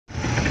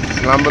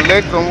Assalamu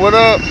alaikum, what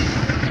up?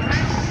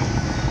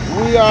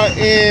 We are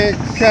in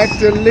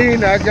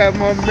Caitlana. I got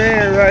my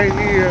man right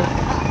here.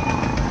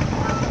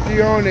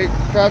 She on it,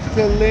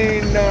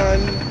 Caitlana,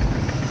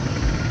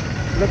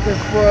 looking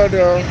for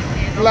the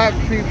black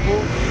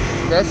people.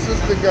 That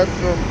sister got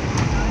some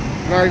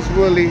nice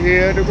woolly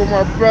hair. They got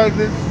my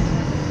brothers.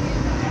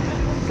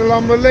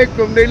 Assalamu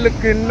alaikum, they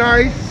looking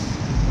nice.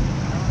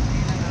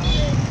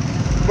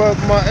 But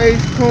my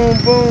ace Coon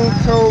Boom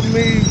told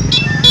me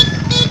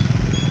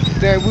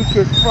that we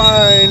could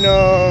find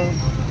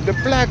the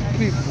black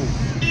people.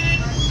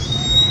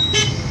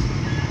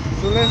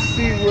 So let's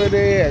see where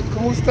they at.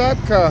 Como está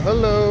acá?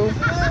 Hello.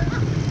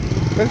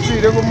 Let's see,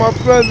 there go my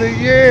brother,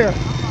 yeah.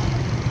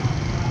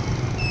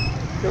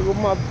 There go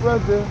my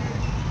brother.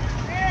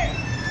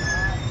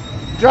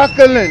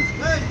 Jacqueline.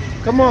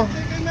 Come on.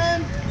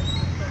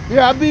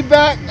 Yeah, I'll be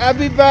back. I'll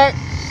be back.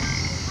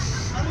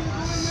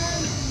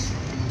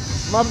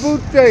 My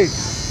booty.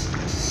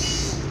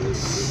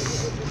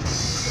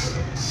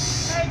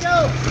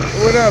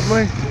 What up,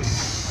 man?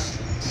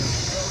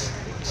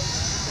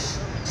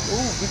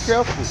 Ooh, be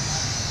careful.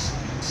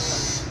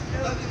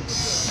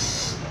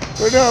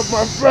 What up,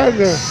 my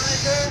brother?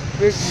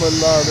 Big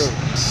mulatto.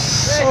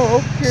 Oh,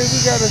 okay, we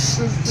got a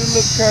sister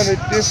look kind of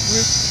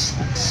different.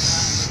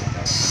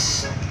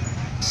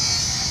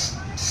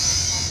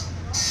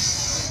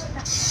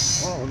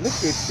 Oh, look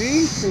at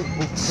these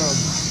people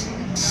coming.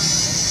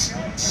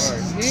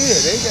 Right here,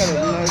 they got a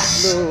nice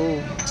little,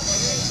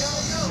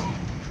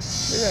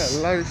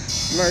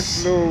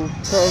 nice little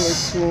color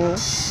to them.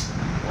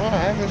 Oh, I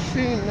haven't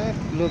seen that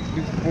look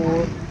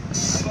before.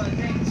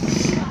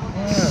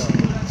 Wow.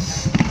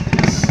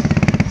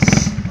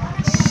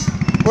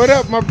 What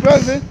up, my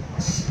brother?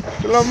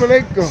 Assalamu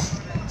alaikum.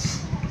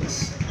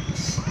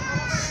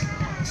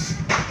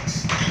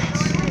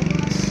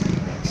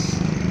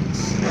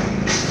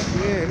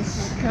 Yeah, this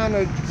is kind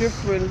of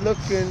different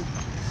looking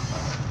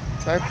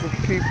type of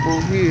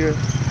people here.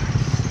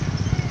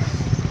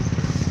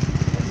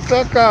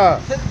 Sucker!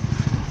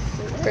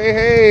 Hey,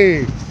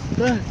 hey!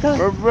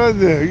 My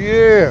brother,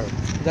 yeah!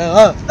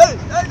 Oh,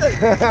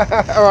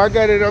 I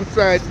got it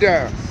upside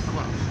down.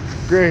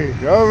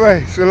 Great,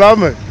 alright,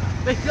 salamat.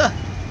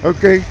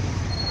 Okay.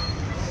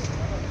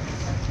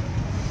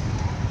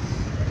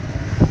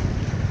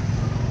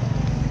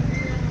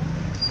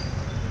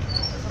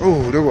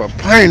 Oh, there was a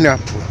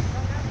pineapple.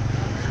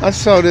 I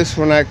saw this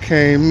when I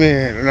came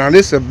in. Now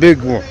this is a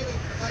big one.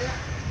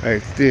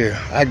 Right there.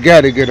 I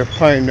gotta get a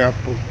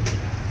pineapple.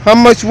 How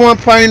much one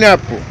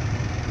pineapple?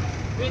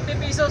 20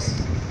 pesos.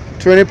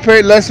 20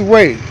 pesos? Let's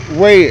weigh it.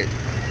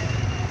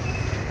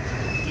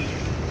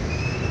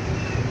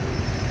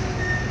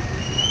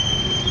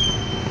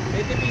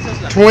 20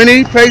 pesos lang.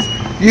 20 pesos?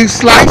 You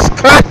slice,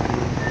 cut,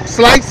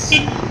 slice?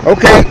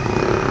 Okay,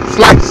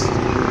 slice.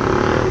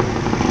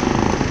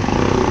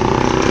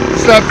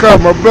 Suck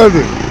up, my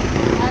brother.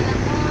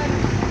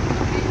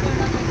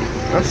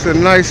 That's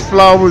some nice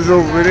flowers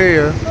over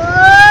there.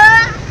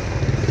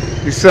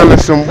 He's selling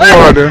some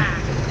water.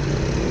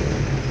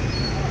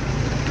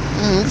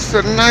 It's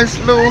a nice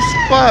little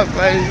spot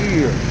right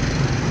here.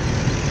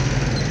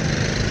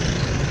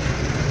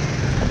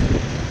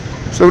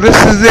 So this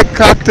is it,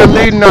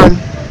 Caitlana.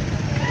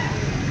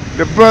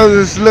 The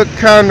brothers look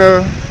kind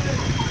of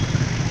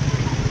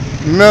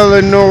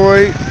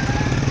melanoid,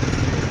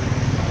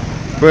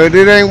 but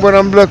it ain't what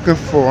I'm looking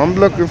for. I'm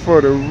looking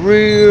for the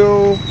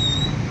real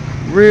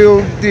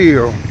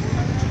deal.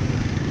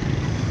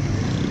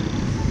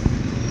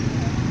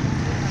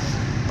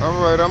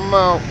 Alright, I'm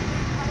out.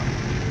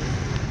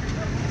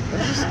 Is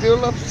it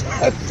still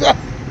upside down?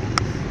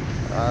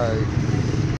 Alright.